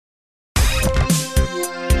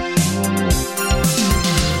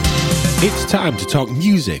It's time to talk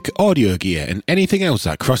music, audio gear, and anything else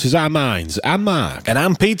that crosses our minds. I'm Mark. And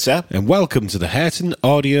I'm Peter. And welcome to the Hurton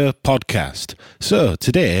Audio Podcast. So,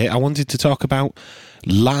 today I wanted to talk about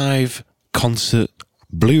live concert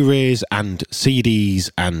Blu-rays and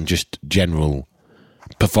CDs and just general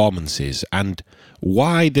performances and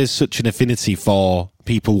why there's such an affinity for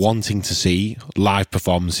people wanting to see live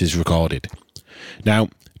performances recorded. Now,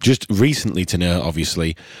 just recently to know,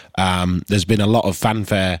 obviously, there's been a lot of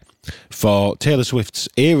fanfare for Taylor Swift's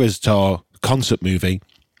Eras Tour concert movie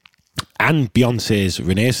and Beyonce's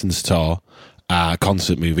Renaissance Tour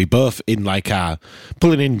concert movie, both in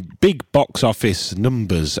pulling in big box office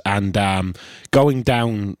numbers and going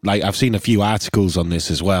down, I've seen a few articles on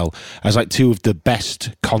this as well, as two of the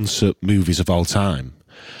best concert movies of all time,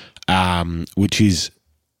 which is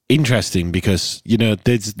interesting because,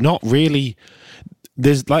 there's not really...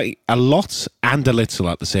 There's a lot and a little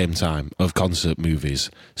at the same time of concert movies.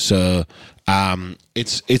 So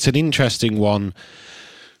it's an interesting one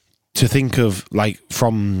to think of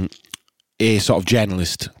from a sort of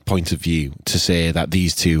journalist point of view to say that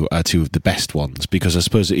these two are two of the best ones, because I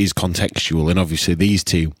suppose it is contextual, and obviously these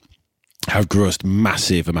two have grossed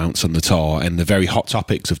massive amounts on the tour and the very hot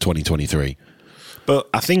topics of 2023. But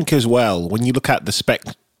I think as well, when you look at the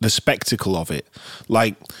spectacle of it,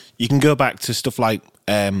 you can go back to stuff like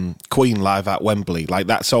Queen live at Wembley.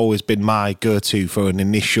 That's always been my go-to for an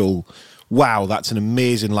initial, wow, that's an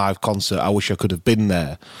amazing live concert, I wish I could have been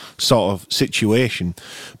there sort of situation.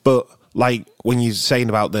 But when you're saying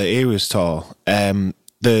about the Eras Tour,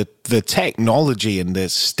 the technology and the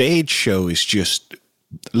stage show is just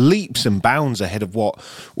leaps and bounds ahead of what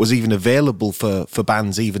was even available for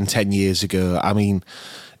bands even 10 years ago. I mean,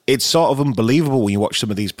 it's sort of unbelievable when you watch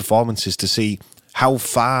some of these performances to see how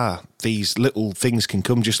far these little things can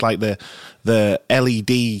come, just like the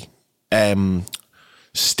LED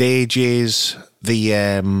stages,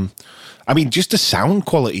 just the sound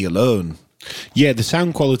quality alone. Yeah, the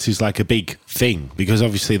sound quality is a big thing, because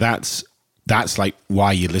obviously that's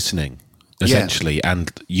why you're listening, essentially. Yeah.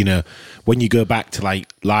 And, when you go back to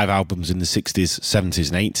live albums in the 60s,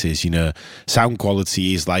 70s and 80s, sound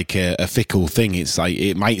quality is a fickle thing. It's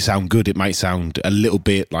it might sound good, it might sound a little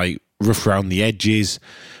bit rough around the edges.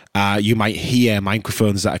 You might hear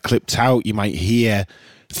microphones that are clipped out. You might hear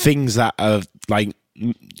things that are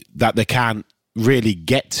that they can't really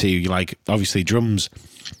get to. Obviously drums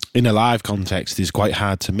in a live context is quite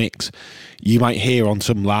hard to mix. You might hear on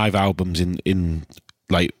some live albums in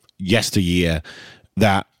yesteryear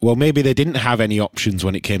that, well, maybe they didn't have any options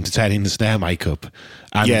when it came to turning the snare mic up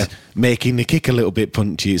and making the kick a little bit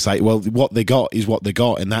punchy. It's what they got is what they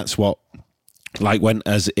got, and that's what went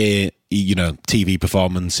as a TV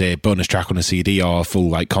performance, a bonus track on a CD or a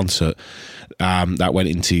full concert that went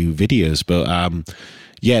into videos. But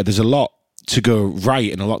there's a lot to go right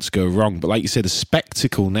and a lot to go wrong. But like you said, the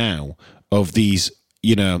spectacle now of these,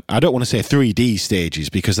 I don't want to say 3D stages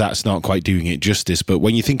because that's not quite doing it justice. But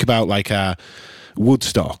when you think about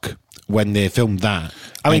Woodstock, when they filmed that,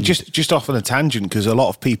 just off on a tangent, because a lot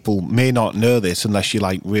of people may not know this unless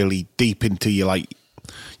you're really deep into your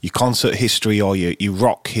concert history or your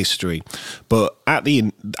rock history. But at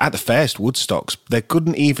the first Woodstocks, they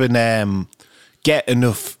couldn't even get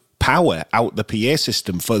enough power out the PA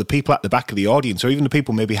system for the people at the back of the audience, or even the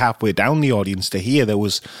people maybe halfway down the audience to hear. There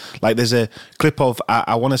was there's a clip of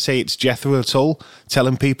I want to say it's Jethro Tull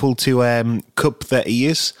telling people to cup their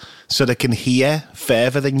ears so they can hear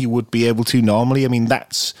further than you would be able to normally. I mean,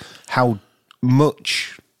 that's how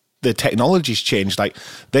much the technology's changed.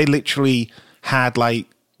 They literally had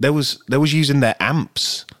they was using their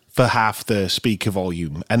amps for half the speaker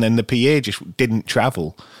volume, and then the PA just didn't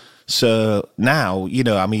travel. So now,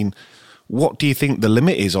 what do you think the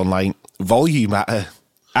limit is on volume at a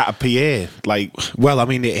PA? Well,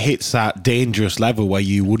 it hits that dangerous level where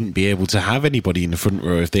you wouldn't be able to have anybody in the front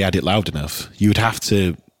row if they had it loud enough. You would have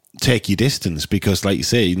to take your distance because, like you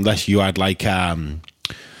say, unless you had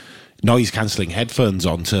noise cancelling headphones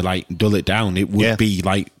on to dull it down, it would be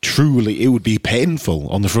truly, it would be painful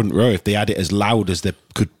on the front row if they had it as loud as they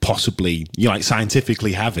could possibly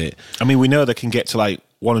scientifically have it. We know they can get to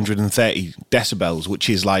 130 decibels, which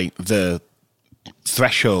is the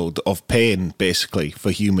threshold of pain basically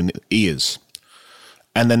for human ears.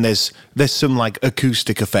 And then there's some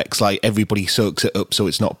acoustic effects, everybody soaks it up so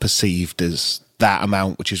it's not perceived as that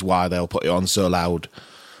amount, which is why they'll put it on so loud.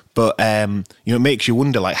 But it makes you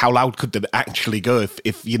wonder how loud could they actually go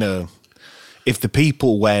if the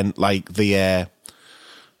people weren't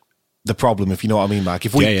the problem, if you know what I mean, Mark.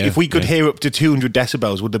 If we could hear up to 200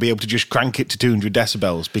 decibels, would they be able to just crank it to 200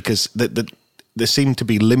 decibels? Because they seem to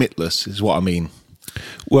be limitless, is what I mean.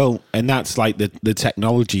 Well, and that's like the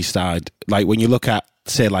technology side. Like when you look at,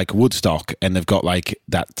 say, like Woodstock, and they've got like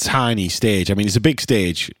that tiny stage. I mean, it's a big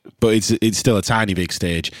stage, but it's still a tiny big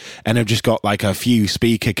stage. And they've just got like a few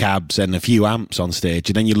speaker cabs and a few amps on stage.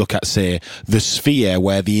 And then you look at, say, the Sphere,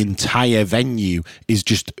 where the entire venue is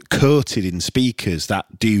just coated in speakers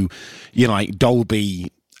that do, like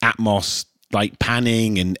Dolby Atmos, like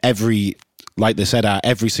panning, and like they said,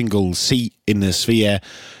 every single seat in the Sphere,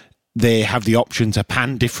 they have the option to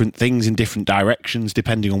pan different things in different directions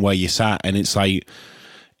depending on where you sat. And it's like,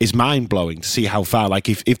 it's mind-blowing to see how far, like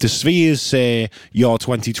if the Spheres, say, your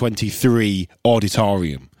 2023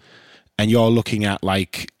 auditorium, and you're looking at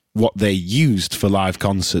like what they used for live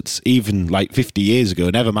concerts even like 50 years ago,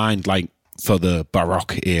 never mind like for the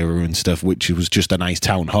Baroque era and stuff, which was just a nice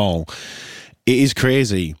town hall. It is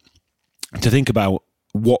crazy to think about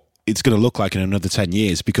what it's going to look like in another 10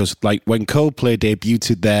 years, because like when Coldplay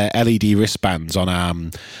debuted their LED wristbands on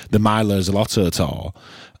the Milers Lotto tour,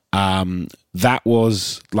 that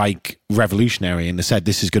was like revolutionary, and they said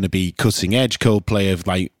this is going to be cutting edge. Coldplay have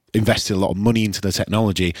like invested a lot of money into the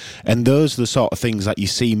technology, and those are the sort of things that you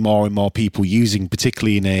see more and more people using,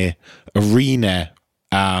 particularly in a arena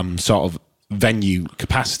sort of venue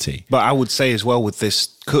capacity. But I would say as well, with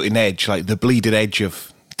this cutting edge, like the bleeding edge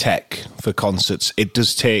of tech for concerts, it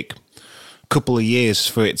does take a couple of years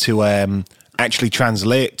for it to actually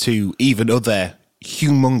translate to even other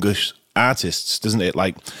humongous artists, doesn't it?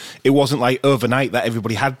 Like, it wasn't like overnight that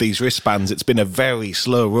everybody had these wristbands. It's been a very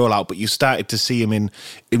slow rollout, but you started to see them in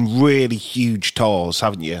really huge tours,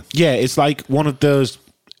 haven't you? Yeah, it's like one of those.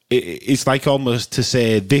 It's like almost to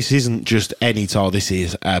say this isn't just any tour, this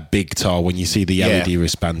is a big tour. When you see the LED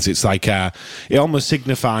wristbands, it's like it almost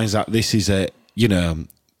signifies that this is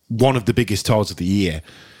one of the biggest tours of the year,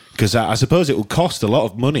 because I suppose it will cost a lot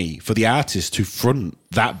of money for the artist to front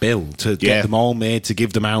that bill, to get them all made, to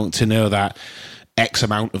give them out, to know that X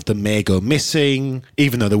amount of them may go missing,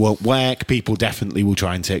 even though they won't work. People definitely will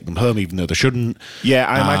try and take them home, even though they shouldn't. Yeah,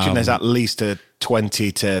 I imagine there's at least a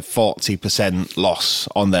 20 to 40% loss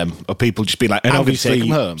on them, of people just be like, and I'm obviously take them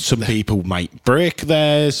home. Some people might break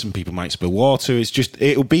theirs, some people might spill water.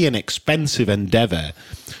 It'll be an expensive endeavour.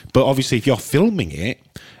 But obviously if you're filming it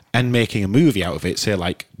and making a movie out of it, say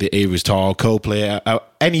like the Eras Tour, Coldplay,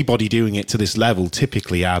 anybody doing it to this level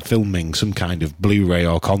typically are filming some kind of Blu-ray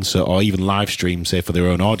or concert or even live stream, say for their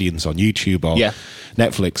own audience on YouTube or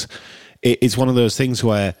Netflix. It's one of those things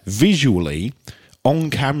where visually, on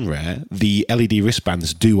camera, the LED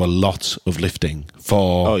wristbands do a lot of lifting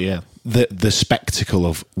for the spectacle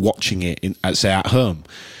of watching it say at home,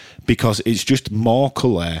 because it's just more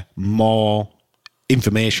colour, more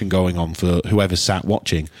information going on for whoever sat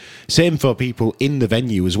watching. Same for people in the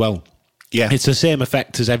venue as well. Yeah, it's the same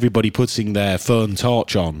effect as everybody putting their phone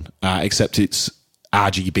torch on, except it's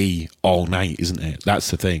RGB all night, isn't it? That's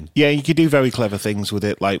the thing. Yeah, you could do very clever things with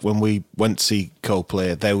it. Like when we went to see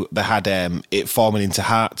Coldplay, they had it forming into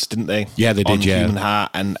hearts, didn't they? Yeah, they did. On human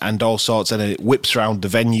heart and all sorts, and it whips around the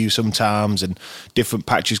venue sometimes, and different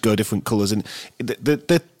patches go different colours, and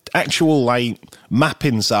the actual like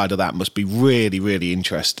mapping side of that must be really, really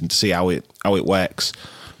interesting to see how it works.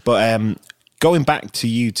 But going back to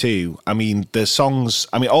U2, I mean, the songs,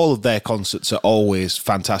 I mean, all of their concerts are always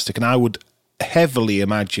fantastic, and I would heavily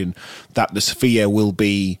imagine that the Sphere will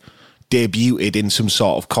be debuted in some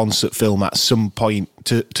sort of concert film at some point.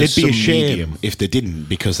 It'd be a shame if they didn't,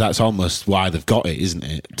 because that's almost why they've got it, isn't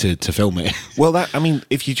it? To film it. Well, I mean,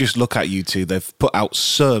 if you just look at U2, they've put out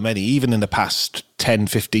so many, even in the past 10,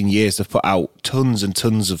 15 years, they've put out tons and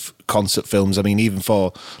tons of concert films. I mean, even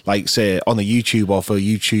for, like, say, on the YouTube or for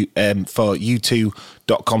YouTube, for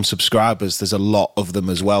U2.com subscribers, there's a lot of them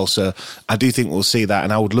as well. So I do think we'll see that,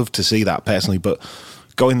 and I would love to see that personally. But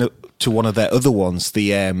going to one of their other ones,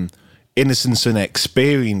 the Innocence and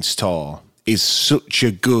Experience tour, is such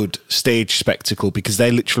a good stage spectacle, because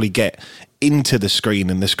they literally get into the screen,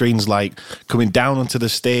 and the screen's like coming down onto the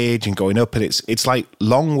stage and going up, and it's like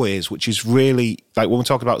long ways, which is really, like, when we're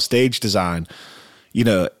talking about stage design, you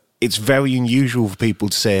know, it's very unusual for people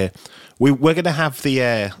to say we're going to have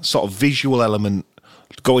the sort of visual element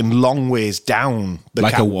going long ways down the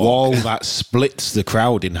like catwalk. A wall that splits the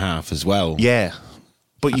crowd in half as well. Yeah.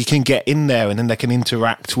 But you can get in there, and then they can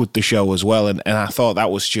interact with the show as well. And I thought that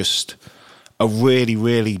was just a really,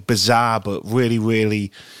 really bizarre, but really,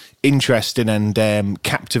 really interesting and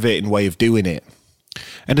captivating way of doing it.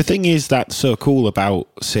 And the thing is that's so cool about,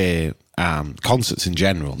 say, concerts in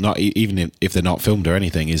general, not even if they're not filmed or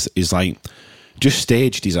anything, is like just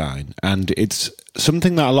stage design. And it's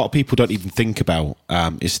something that a lot of people don't even think about,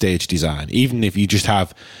 is stage design. Even if you just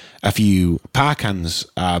have a few parkans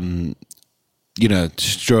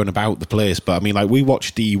strewn about the place. But I mean, like, we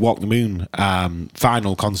watched the Walk the Moon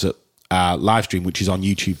final concert live stream, which is on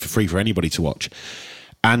YouTube for free for anybody to watch.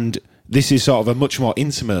 And this is sort of a much more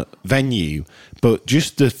intimate venue, but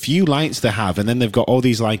just the few lights they have, and then they've got all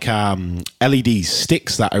these like LED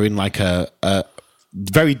sticks that are in like a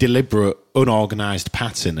very deliberate, unorganized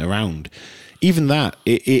pattern around. Even that,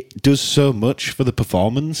 it does so much for the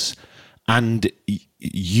performance. And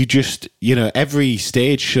you just, every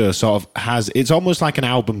stage show sort of has, it's almost like an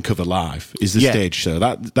album cover live is the stage show.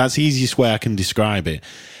 That's the easiest way I can describe it.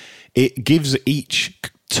 It gives each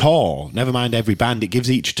tour, never mind every band, it gives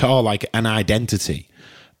each tour like an identity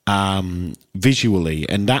visually.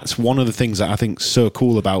 And that's one of the things that I think is so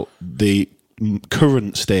cool about the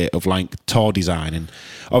current state of like tour design. And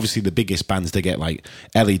obviously the biggest bands, they get like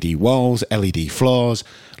LED walls, LED floors,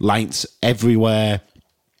 lights everywhere,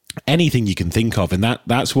 anything you can think of. And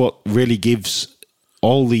that's what really gives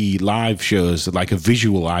all the live shows like a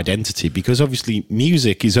visual identity, because obviously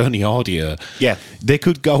music is only audio. Yeah. They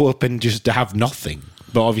could go up and just have nothing.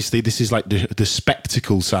 But obviously this is like the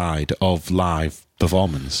spectacle side of live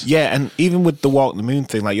performance. Yeah, and even with the Walk the Moon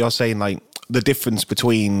thing, like you're saying, like the difference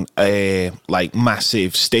between a like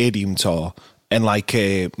massive stadium tour and like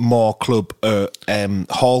a more club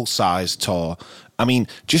hall size tour. I mean,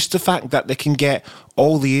 just the fact that they can get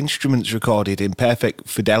all the instruments recorded in perfect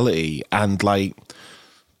fidelity and like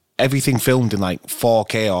everything filmed in like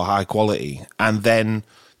 4K or high quality, and then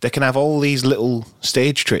they can have all these little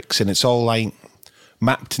stage tricks and it's all like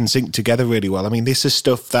mapped and synced together really well. I mean, this is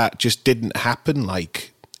stuff that just didn't happen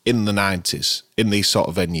like in the 90s in these sort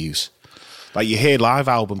of venues. Like you hear live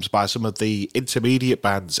albums by some of the intermediate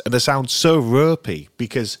bands and they sound so ropey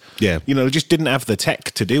because, they just didn't have the tech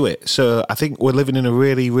to do it. So I think we're living in a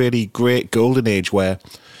really, really great golden age where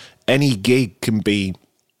any gig can be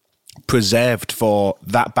preserved for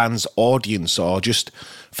that band's audience or just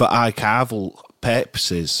for archival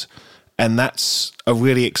purposes. And that's a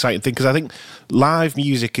really exciting thing, because I think live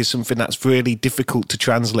music is something that's really difficult to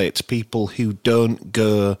translate to people who don't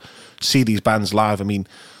go see these bands live. I mean,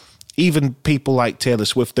 even people like Taylor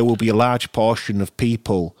Swift, there will be a large portion of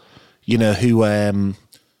people, who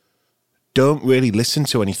don't really listen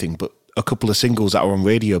to anything but a couple of singles that are on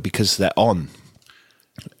radio because they're on.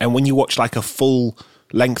 And when you watch like a full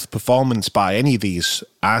length performance by any of these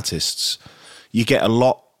artists, you get a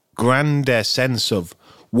lot grander sense of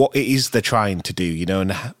what it is they're trying to do,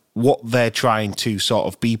 and what they're trying to sort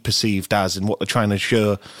of be perceived as and what they're trying to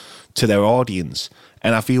show to their audience.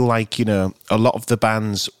 And I feel like, a lot of the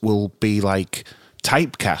bands will be like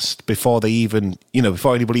typecast before they even,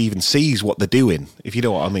 before anybody even sees what they're doing, if you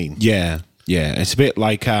know what I mean. Yeah. It's a bit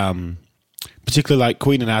like, particularly like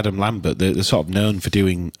Queen and Adam Lambert, they're sort of known for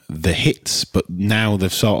doing the hits, but now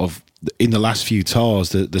they've sort of, in the last few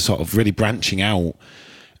tours, they're sort of really branching out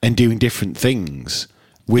and doing different things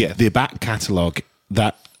with the back catalogue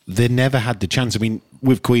that they never had the chance. I mean,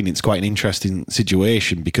 with Queen, it's quite an interesting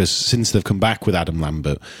situation because since they've come back with Adam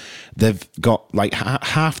Lambert, they've got like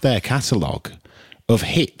half their catalogue of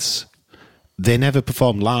hits. They never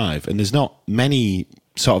perform live, and there's not many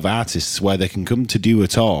sort of artists where they can come to do a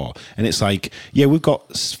tour and it's like, we've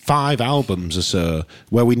got 5 albums or so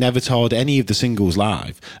where we never toured any of the singles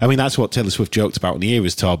live. I mean, that's what Taylor Swift joked about in the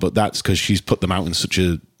Eras tour, but that's because she's put them out in such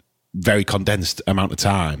a very condensed amount of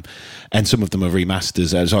time, and some of them are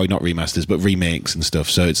remasters, sorry, not remasters, but remakes and stuff.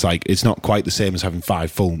 So it's like, it's not quite the same as having 5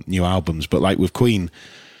 full new albums. But like with Queen,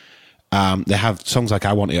 they have songs like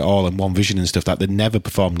I Want It All and One Vision and stuff that they never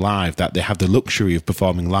performed live, that they have the luxury of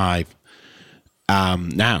performing live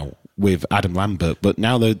now with Adam Lambert. But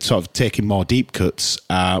now they're sort of taking more deep cuts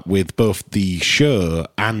with both the show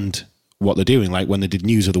and what they're doing. Like when they did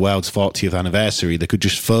News of the World's 40th anniversary, they could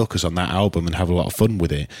just focus on that album and have a lot of fun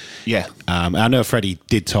with it. Yeah. I know Freddie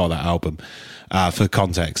did tour that album for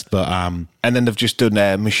context, but... and then they've just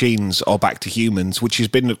done Machines or Back to Humans, which has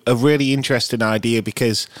been a really interesting idea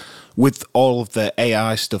because with all of the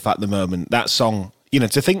AI stuff at the moment, that song,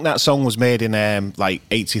 to think that song was made in like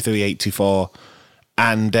 83, 84,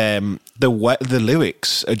 and the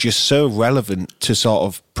lyrics are just so relevant to sort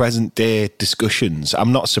of present day discussions.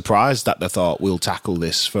 I'm not surprised that they thought we'll tackle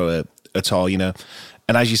this for a tour,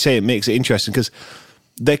 And as you say, it makes it interesting because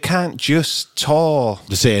they can't just tour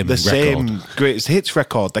the same greatest hits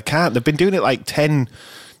record. They can't. They've been doing it like 10,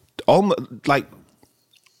 almost like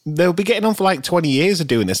they'll be getting on for like 20 years of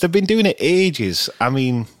doing this. They've been doing it ages. I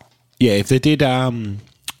mean, if they did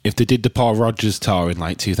the Paul Rodgers tour in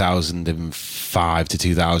like 2005 to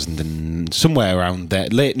 2000 and somewhere around there,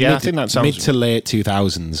 I think that sounds mid to late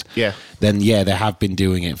 2000s. Yeah. Then they have been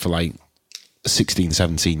doing it for like 16,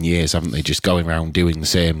 17 years, haven't they? Just going around doing the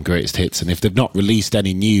same greatest hits. And if they've not released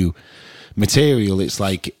any new material, it's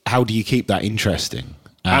like, how do you keep that interesting?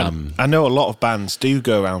 I know a lot of bands do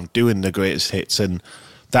go around doing the greatest hits, and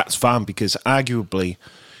that's fine because arguably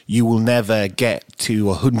you will never get to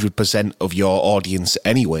 100% of your audience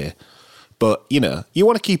anyway. But, you know, you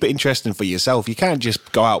want to keep it interesting for yourself. You can't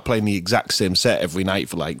just go out playing the exact same set every night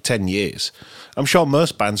for like 10 years. I'm sure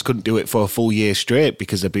most bands couldn't do it for a full year straight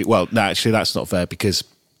because they'd be, well, no, actually that's not fair because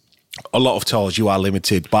a lot of tours you are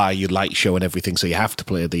limited by your light show and everything, so you have to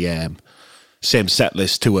play the same set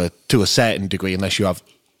list to a certain degree unless you have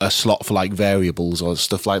a slot for like variables or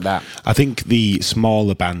stuff like that. I think the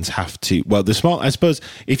smaller bands have to, well, I suppose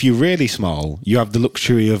if you're really small, you have the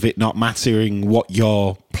luxury of it not mattering what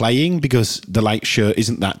you're playing because the light show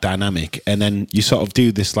isn't that dynamic. And then you sort of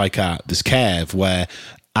do this like this curve where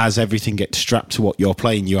as everything gets strapped to what you're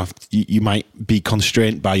playing, you might be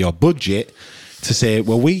constrained by your budget to say,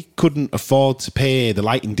 well, we couldn't afford to pay the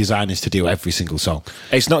lighting designers to do every single song.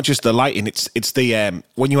 It's not just the lighting, it's the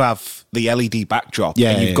when you have the LED backdrop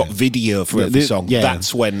and you've got video for every song,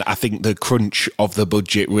 that's when I think the crunch of the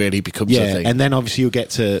budget really becomes a thing. And then obviously you'll get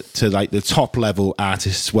to like the top level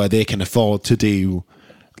artists where they can afford to do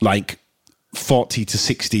like 40 to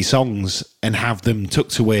 60 songs and have them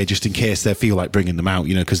tucked away just in case they feel like bringing them out,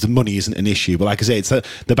 you know, because the money isn't an issue. But like I say, it's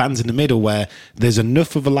the bands in the middle where there's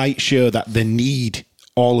enough of a light show that they need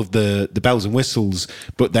all of the bells and whistles,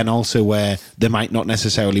 but then also where they might not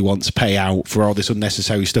necessarily want to pay out for all this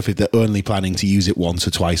unnecessary stuff if they're only planning to use it once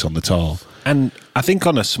or twice on the tour. And I think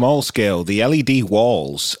on a small scale, the LED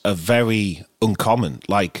walls are very uncommon.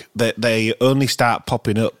 Like they only start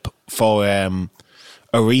popping up for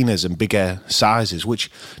arenas and bigger sizes,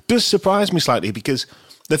 which does surprise me slightly because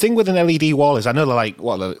the thing with an LED wall is I know they're like,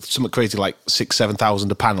 something crazy like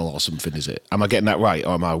 6,000-7,000 a panel or something, is it? Am I getting that right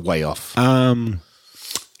or am I way off?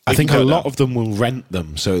 I think a lot of them will rent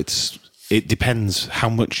them, so it depends how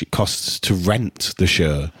much it costs to rent the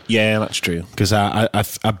show. Yeah, that's true. Because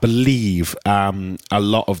I believe a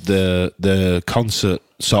lot of the concert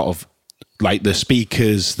sort of like the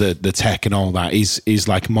speakers, the tech and all that is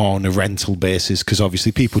like more on a rental basis because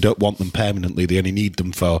obviously people don't want them permanently. They only need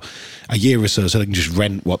them for a year or so they can just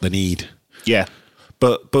rent what they need. Yeah,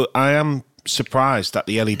 but I am surprised that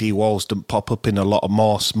the LED walls don't pop up in a lot of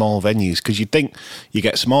more small venues because you'd think you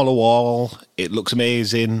get a smaller wall, it looks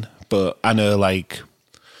amazing, but I know like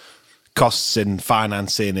costs and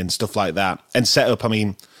financing and stuff like that and setup, I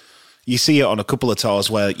mean, you see it on a couple of tours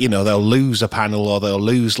where, you know, they'll lose a panel or they'll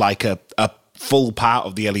lose like a full part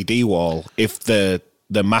of the LED wall if the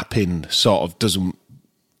mapping sort of doesn't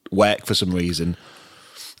work for some reason.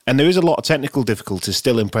 And there is a lot of technical difficulties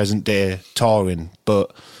still in present day touring,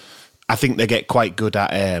 but I think they get quite good at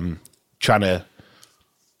trying to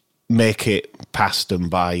make it past them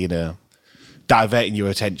by, you know, diverting your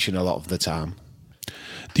attention a lot of the time.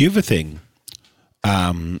 The other thing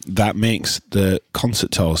that makes the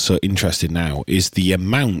concert tours so interesting now is the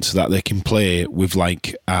amount that they can play with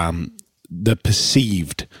like the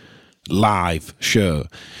perceived live show.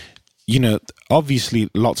 You know, obviously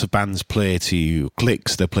lots of bands play to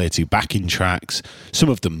clicks, they play to backing tracks, some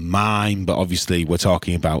of them mime, but obviously we're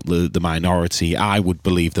talking about the minority. I would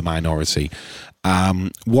believe the minority.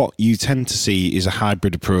 What you tend to see is a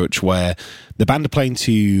hybrid approach where the band are playing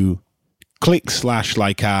to clicks /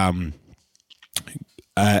 like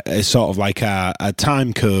a sort of like a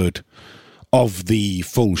time code of the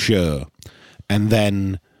full show, and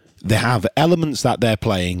then they have elements that they're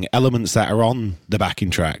playing, elements that are on the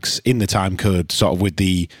backing tracks in the time code, sort of with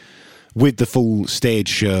the full stage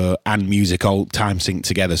show and music all time synced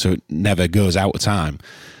together, so it never goes out of time.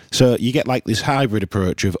 So you get like this hybrid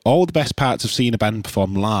approach of all the best parts of seeing a band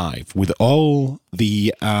perform live with all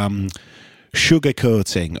the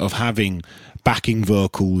sugarcoating of having backing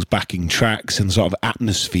vocals, backing tracks, and sort of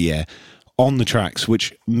atmosphere on the tracks,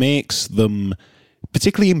 which makes them,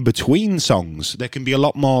 particularly in between songs, there can be a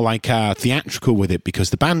lot more like theatrical with it because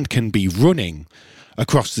the band can be running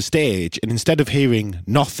across the stage and instead of hearing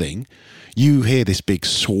nothing, you hear this big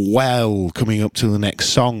swell coming up to the next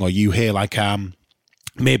song, or you hear like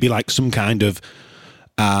maybe like some kind of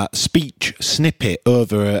speech snippet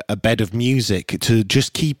over a bed of music to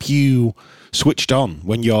just keep you switched on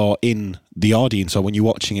when you're in the audience or when you're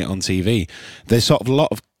watching it on TV. There's sort of a lot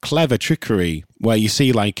of clever trickery where you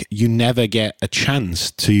see like you never get a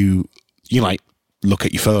chance to, you like, look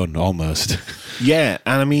at your phone almost. Yeah,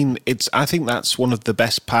 and I mean, I think that's one of the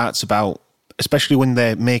best parts about, especially when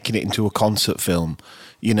they're making it into a concert film,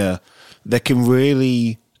 you know, they can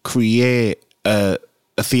it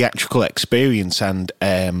theatrical experience, and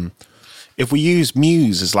if we use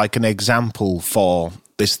Muse as like an example for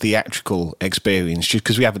this theatrical experience, just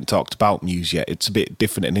because we haven't talked about Muse yet, it's a bit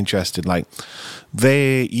different and interesting. Like,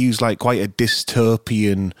 they use like quite a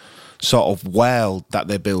dystopian sort of world that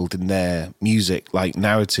they build in their music, like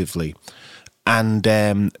narratively. And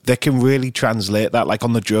they can really translate that. Like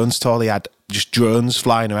on the drones tour, they had just drones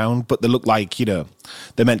flying around, but they look like, they're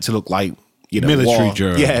meant to look like, military war.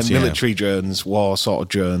 drones. Yeah, military drones, war sort of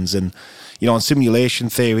drones. And, on Simulation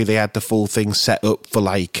Theory, they had the full thing set up for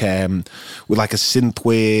like, with like a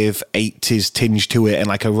synthwave 80s tinge to it and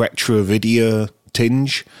like a retro video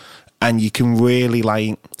tinge. And you can really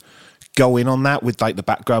like go in on that with like the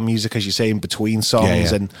background music, as you say, in between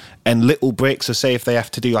songs and little breaks. So say if they have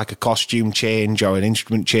to do like a costume change or an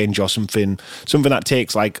instrument change or something that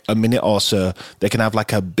takes like a minute or so, they can have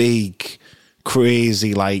like a big,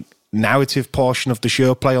 crazy like narrative portion of the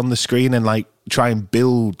show play on the screen and like try and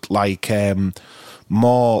build like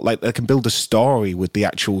more, like they can build a story with the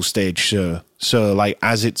actual stage show. So like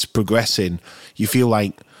as it's progressing, you feel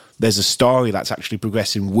like there's a story that's actually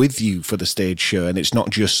progressing with you for the stage show, and it's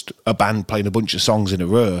not just a band playing a bunch of songs in a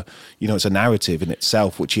row. It's a narrative in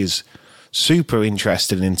itself, which is super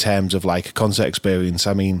interesting in terms of like a concert experience.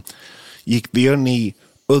 I mean, the only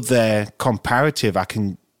other comparative I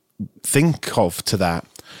can think of to that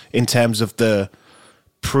in terms of the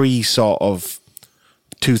pre-sort of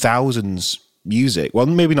 2000s music, well,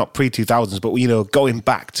 maybe not pre-2000s, but, going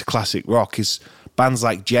back to classic rock is bands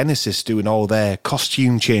like Genesis doing all their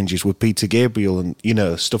costume changes with Peter Gabriel and,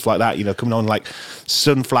 stuff like that, coming on like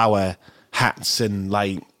sunflower hats and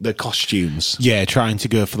like the costumes. Yeah, trying to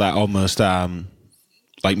go for that almost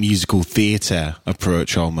like musical theatre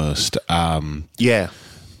approach almost.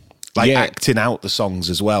 Acting out the songs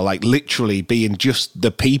as well, like literally being just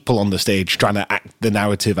the people on the stage trying to act the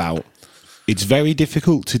narrative out. It's very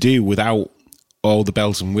difficult to do without all the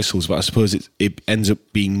bells and whistles, but I suppose it ends up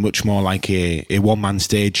being much more like a one-man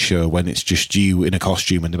stage show when it's just you in a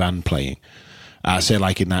costume and the band playing. Say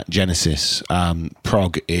like in that Genesis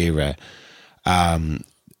prog era.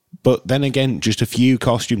 But then again, just a few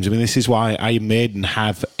costumes. I mean, this is why Iron Maiden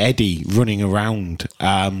have Eddie running around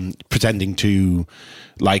pretending to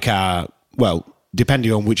like,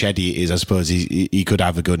 depending on which Eddie it is, I suppose he could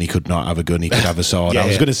have a gun, he could not have a gun, he could have a sword. I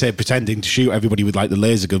was going to say pretending to shoot everybody with like the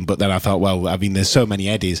laser gun, but then I thought, well, I mean, there's so many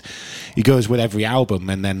Eddies. He goes with every album,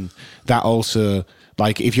 and then that also,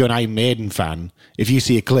 like, if you're an Iron Maiden fan, if you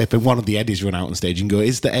see a clip and one of the Eddies run out on stage and go,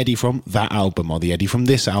 is the Eddie from that album or the Eddie from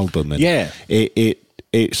this album? And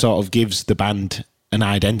it sort of gives the band an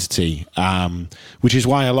identity, which is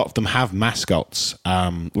why a lot of them have mascots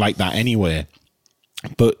like that anyway.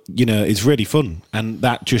 But, it's really fun. And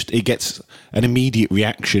that it gets an immediate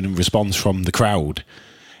reaction and response from the crowd.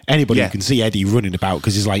 Anybody who can see Eddie running about,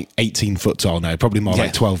 because he's like 18 foot tall now, probably more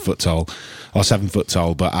like 12 foot tall or 7 foot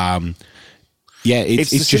tall. But, it's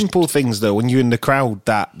the just simple things, though, when you're in the crowd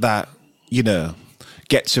that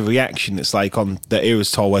gets a reaction. It's like on the Eras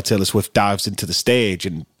tour where Taylor Swift dives into the stage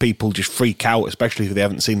and people just freak out, especially if they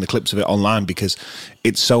haven't seen the clips of it online, because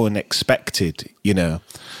it's so unexpected,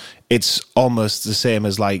 It's almost the same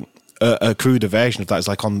as like a cruder version of that. It's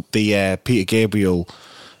like on the Peter Gabriel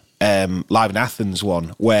Live in Athens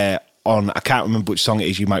one, where I can't remember which song it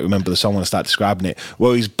is, you might remember the song when I start describing it,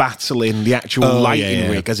 where he's battling the actual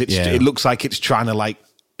lighting rig as it looks like it's trying to like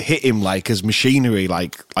hit him like as machinery,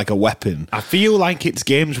 like a weapon. I feel like it's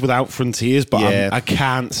Games Without Frontiers, but I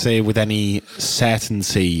can't say with any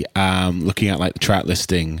certainty, looking at like the track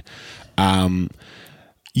listing.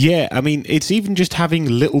 I mean, it's even just having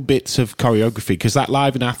little bits of choreography, because that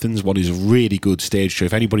Live in Athens one is a really good stage show.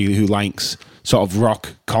 If anybody who likes sort of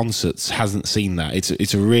rock concerts hasn't seen that,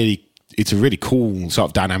 it's a really cool sort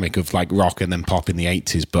of dynamic of like rock and then pop in the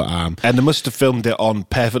 80s. But and they must have filmed it on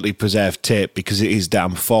perfectly preserved tape, because it is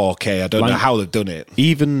damn 4K. I don't know how they've done it.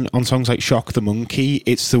 Even on songs like Shock the Monkey,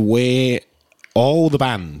 it's the way all the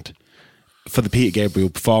band for the Peter Gabriel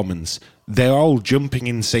performance, they're all jumping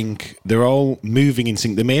in sync, they're all moving in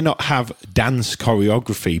sync. They may not have dance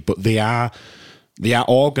choreography, but they are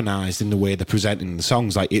organised in the way they're presenting the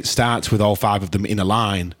songs. Like, it starts with all five of them in a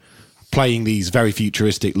line playing these very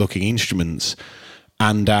futuristic looking instruments,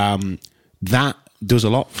 and that does a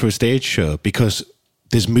lot for a stage show, because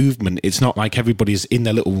there's movement. It's not like everybody's in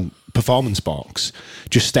their little performance box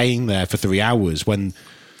just staying there for 3 hours when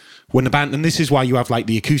the band, and this is why you have like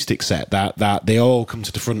the acoustic set that they all come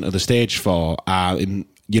to the front of the stage for.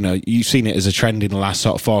 You've seen it as a trend in the last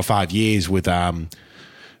sort of 4 or 5 years with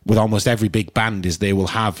with almost every big band is they will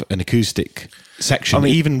have an acoustic section. I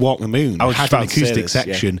mean, even Walk the Moon had an acoustic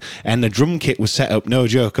section, and the drum kit was set up, no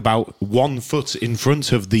joke, about 1 foot in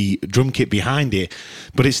front of the drum kit behind it,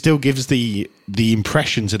 but it still gives the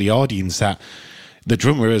impression to the audience that the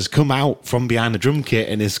drummer has come out from behind the drum kit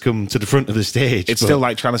and has come to the front of the stage. It's still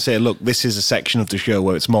like trying to say, look, this is a section of the show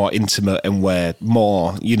where it's more intimate and we're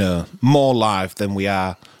more, more live than we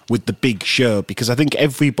are with the big show, because I think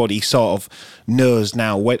everybody sort of knows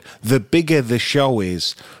now the bigger the show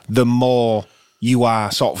is, the more you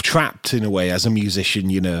are sort of trapped in a way as a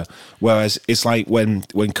musician, whereas it's like when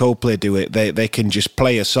Coldplay do it, they can just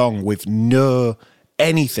play a song with no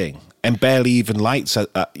anything and barely even lights,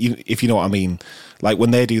 if you know what I mean. Like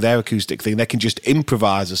when they do their acoustic thing, they can just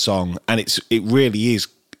improvise a song, and it really is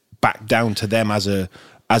back down to them as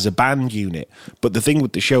a band unit. But the thing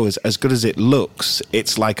with the show is, as good as it looks,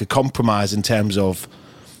 it's like a compromise in terms of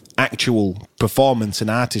actual performance and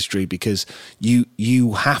artistry, because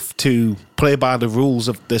you have to play by the rules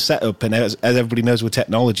of the setup, and as everybody knows with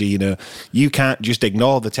technology, you can't just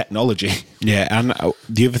ignore the technology. Yeah, and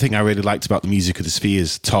the other thing I really liked about the Music of the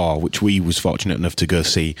Spheres tour, which we was fortunate enough to go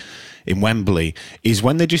see in Wembley, is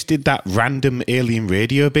when they just did that random alien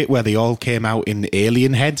radio bit where they all came out in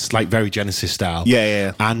alien heads, like very Genesis style.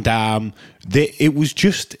 Yeah. And it was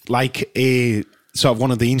just like a sort of one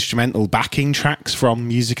of the instrumental backing tracks from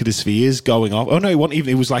Music of the Spheres going off. Oh no, it wasn't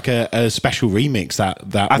even. It was like a special remix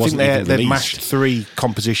that I wasn't think even they released. mashed 3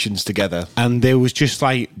 compositions together, and there was just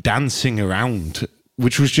like dancing around,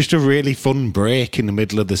 which was just a really fun break in the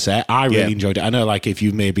middle of the set. I really enjoyed it. I know, like, if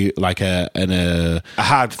you maybe like a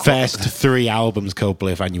hard first 3 albums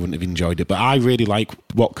Coldplay fan, you wouldn't have enjoyed it. But I really like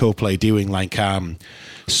what Coldplay doing, like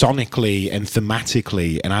sonically and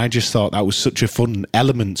thematically, and I just thought that was such a fun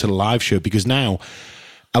element to the live show, because now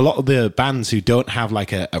a lot of the bands who don't have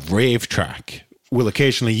like a rave track will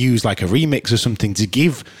occasionally use like a remix or something to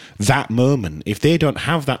give that moment. If they don't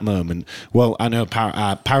have that moment, well, I know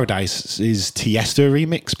Paradise is Tiesto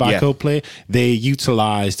remix by Coldplay. They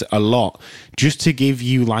utilised a lot just to give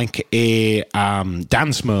you like a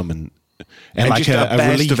dance moment. And like just a burst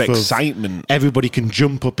relief of excitement. Everybody can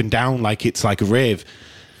jump up and down like it's like a rave.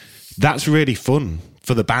 That's really fun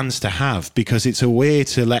for the bands to have, because it's a way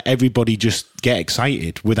to let everybody just get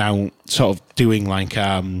excited without sort of doing like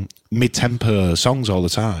mid-tempo songs all the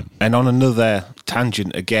time. And on another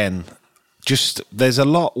tangent again, just there's a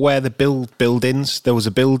lot where they build buildings. There was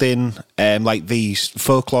a building like the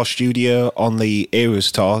Folklore Studio on the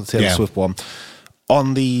Eras tour, the Taylor Swift one.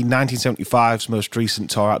 On the 1975's most recent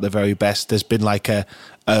tour, at the very best, there's been like a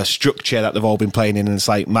structure that they've all been playing in, and it's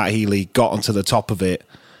like Matt Healy got onto the top of it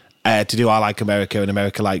to do I Like America and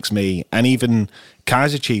America Likes Me. And even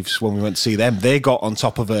Kaiser Chiefs, when we went to see them, they got on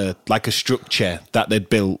top of a structure that they'd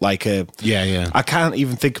built, like a... Yeah. I can't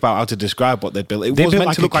even think about how to describe what they'd built. It was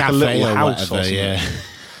meant to look like a little house or something. Yeah.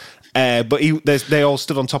 But they all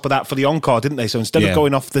stood on top of that for the encore, didn't they? So instead of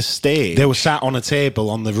going off the stage... They were sat on a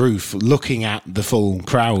table on the roof looking at the full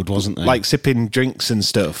crowd, wasn't they? Like sipping drinks and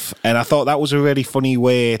stuff. And I thought that was a really funny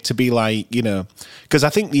way to be like, because I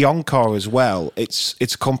think the encore as well,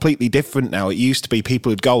 it's completely different now. It used to be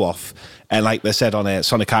people would go off and, like they said on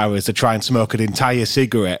Sonic Hours, to try and smoke an entire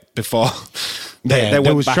cigarette before they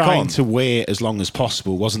went was back trying on. to wait as long as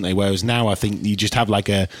possible, wasn't they? Whereas now I think you just have like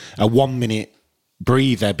a 1 minute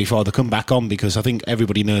breather before they come back on, because I think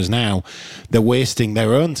everybody knows now they're wasting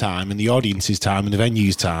their own time and the audience's time and the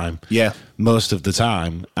venue's time most of the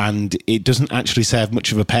time, and it doesn't actually serve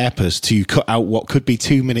much of a purpose to cut out what could be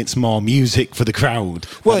 2 minutes more music for the crowd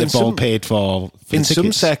that they've all paid for in the some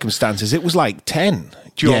tickets. Circumstances it was like 10.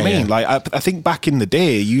 Do you know what I mean? Like I think back in the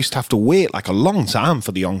day you used to have to wait like a long time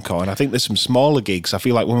for the encore, and I think there's some smaller gigs. I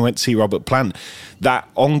feel like when we went to see Robert Plant, that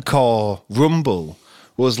encore rumble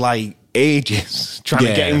was like ages trying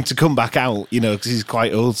to get him to come back out, because he's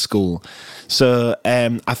quite old school. So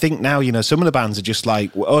I think now, some of the bands are just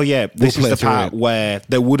like, this is the part where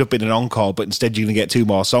there would have been an encore, but instead you're going to get 2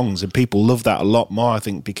 more songs, and people love that a lot more, I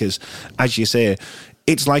think, because, as you say,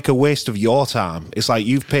 it's like a waste of your time. It's like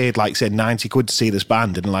you've paid, like, say, 90 quid to see this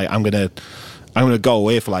band, and like I'm gonna go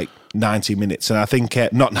away for like 90 minutes, and I think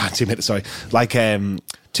not 90 minutes, sorry, like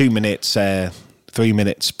 2 minutes, 3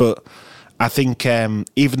 minutes, but I think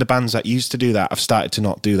even the bands that used to do that have started to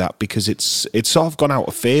not do that, because it's sort of gone out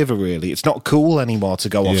of favour, really. It's not cool anymore to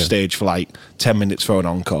go off stage for like 10 minutes for an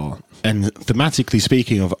encore. And thematically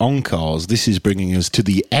speaking of encores, this is bringing us to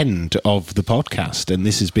the end of the podcast, and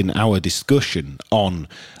this has been our discussion on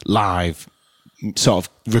live sort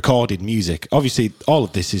of recorded music. Obviously, all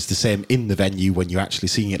of this is the same in the venue when you're actually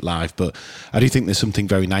seeing it live, but I do think there's something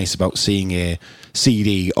very nice about seeing a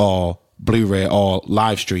CD or Blu-ray or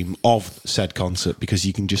live stream of said concert because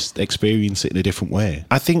you can just experience it in a different way.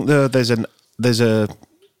 I think there's a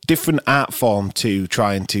different art form to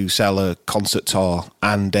trying to sell a concert tour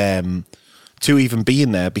and to even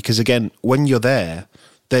being there, because again, when you're there,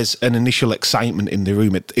 there's an initial excitement in the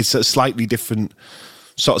room. It's a slightly different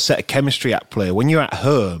sort of set of chemistry at play. When you're at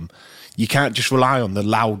home, you can't just rely on the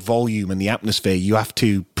loud volume and the atmosphere. You have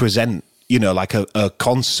to present, like a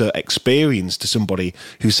concert experience to somebody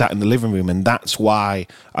who sat in the living room. And that's why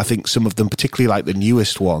I think some of them, particularly like the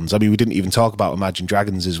newest ones, I mean, we didn't even talk about Imagine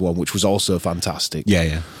Dragons' one, which was also fantastic.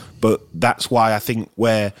 Yeah. But that's why I think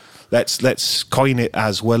let's coin it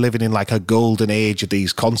as we're living in like a golden age of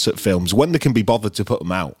these concert films when they can be bothered to put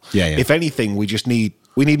them out. Yeah. If anything, we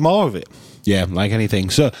need more of it. Yeah, like anything.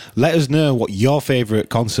 So let us know what your favourite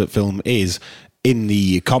concert film is in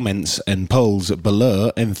the comments and polls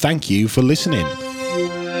below, and thank you for listening.